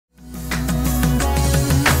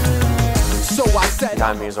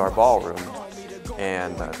behind me is our ballroom,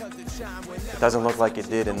 and it doesn't look like it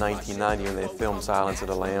did in 1990 when they filmed Silence of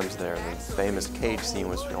the Lambs there. The famous cage scene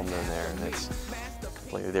was filmed in there, and it's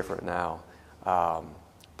completely different now.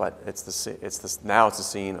 But now it's the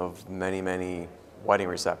scene of many wedding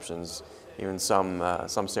receptions, even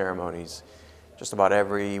some ceremonies. Just about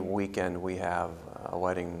every weekend we have a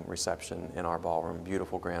wedding reception in our ballroom,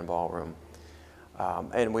 beautiful grand ballroom.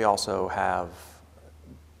 And we also have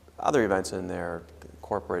other events in there,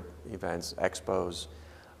 corporate events, expos,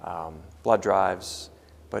 blood drives,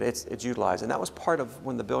 but it's utilized. And that was part of,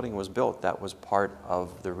 when the building was built, that was part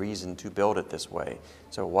of the reason to build it this way.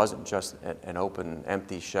 So it wasn't just an open,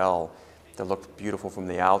 empty shell that looked beautiful from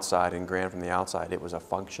the outside and grand from the outside. It was a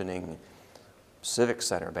functioning civic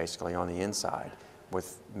center, basically, on the inside,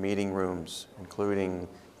 with meeting rooms, including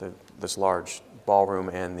this large ballroom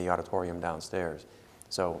and the auditorium downstairs.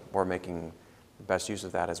 So we're making the best use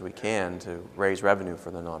of that as we can to raise revenue for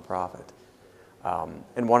the nonprofit.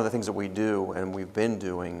 And one of the things that we do, and we've been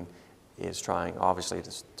doing, is trying, obviously,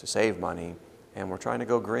 to save money, and we're trying to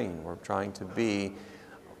go green. We're trying to be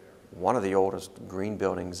one of the oldest green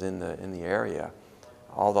buildings in the area.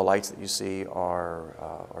 All the lights that you see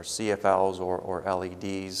are CFLs or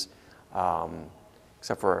LEDs,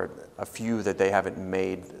 except for a few that they haven't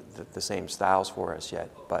made the same styles for us yet.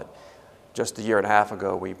 But just a year and a half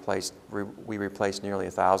ago, we replaced nearly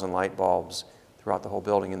 1,000 light bulbs throughout the whole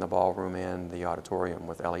building in the ballroom and the auditorium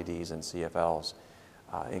with LEDs and CFLs.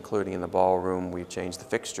 Including in the ballroom, we changed the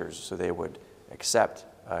fixtures so they would accept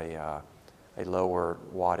a lower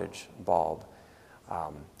wattage bulb.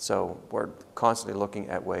 So we're constantly looking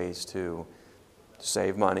at ways to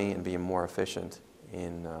save money and be more efficient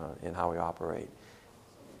in how we operate.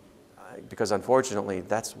 Because unfortunately,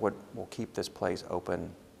 that's what will keep this place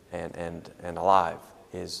open and alive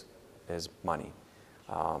is money.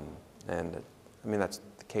 And I mean, that's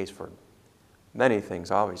the case for many things,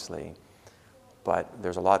 obviously, but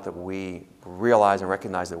there's a lot that we realize and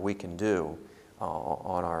recognize that we can do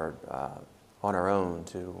on our own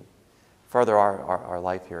to further our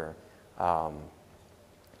life here.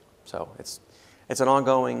 So it's an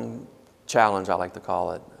ongoing challenge, I like to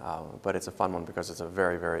call it, but it's a fun one because it's a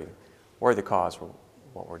very worthy cause for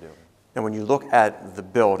what we're doing. And when you look at the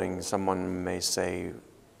building, someone may say,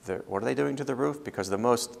 what are they doing to the roof? Because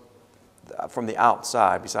from the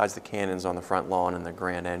outside, besides the cannons on the front lawn and the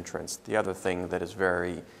grand entrance, the other thing that is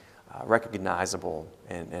very recognizable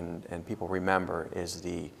and people remember is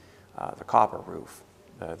the copper roof,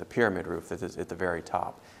 the pyramid roof that is at the very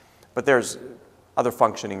top. But there's other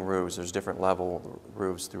functioning roofs. There's different level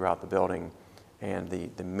roofs throughout the building, and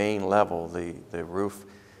the main level, the roof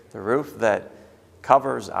that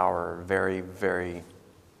covers our very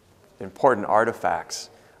important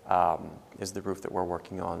artifacts is the roof that we're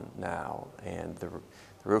working on now. And the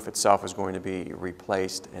roof itself is going to be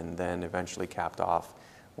replaced and then eventually capped off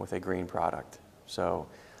with a green product. So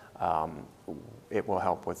it will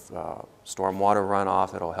help with stormwater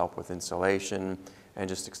runoff, it'll help with insulation, and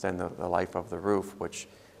just extend the life of the roof, which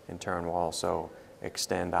in turn will also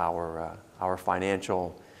extend our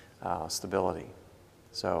financial stability.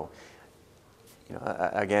 So, you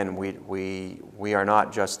know, again, we are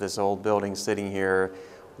not just this old building sitting here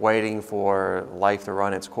waiting for life to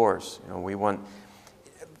run its course. You know, we want,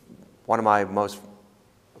 one of my most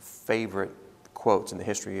favorite quotes in the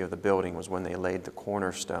history of the building was when they laid the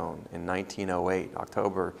cornerstone in 1908,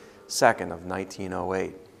 October 2nd of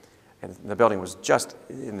 1908. And the building was just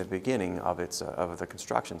in the beginning of the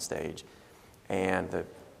construction stage. And the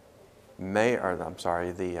mayor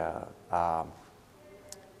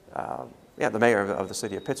of the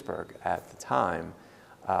city of Pittsburgh at the time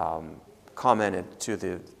commented to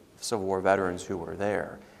the Civil War veterans who were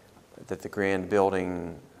there that the grand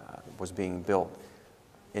building was being built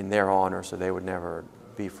in their honor so they would never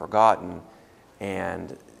be forgotten,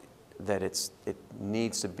 and that it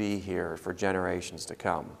needs to be here for generations to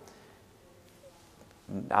come.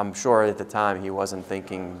 I'm sure at the time he wasn't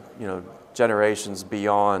thinking, you know, generations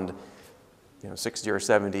beyond, you know, 60 or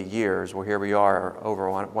 70 years. Well, here we are over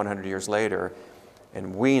 100 years later,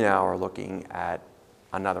 and we now are looking at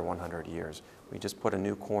another 100 years. We just put a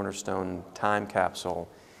new cornerstone time capsule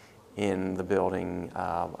in the building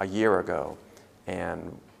a year ago,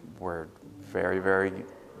 and we're very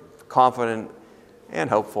confident and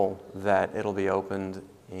hopeful that it'll be opened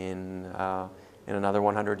in another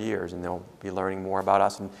 100 years, and they'll be learning more about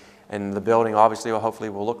us. And the building obviously hopefully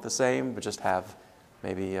will look the same, but just have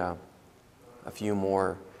maybe a few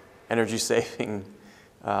more energy-saving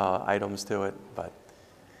items to it. But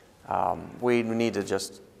we need to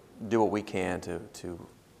just do what we can to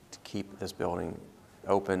keep this building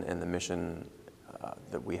open and the mission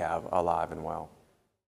that we have alive and well.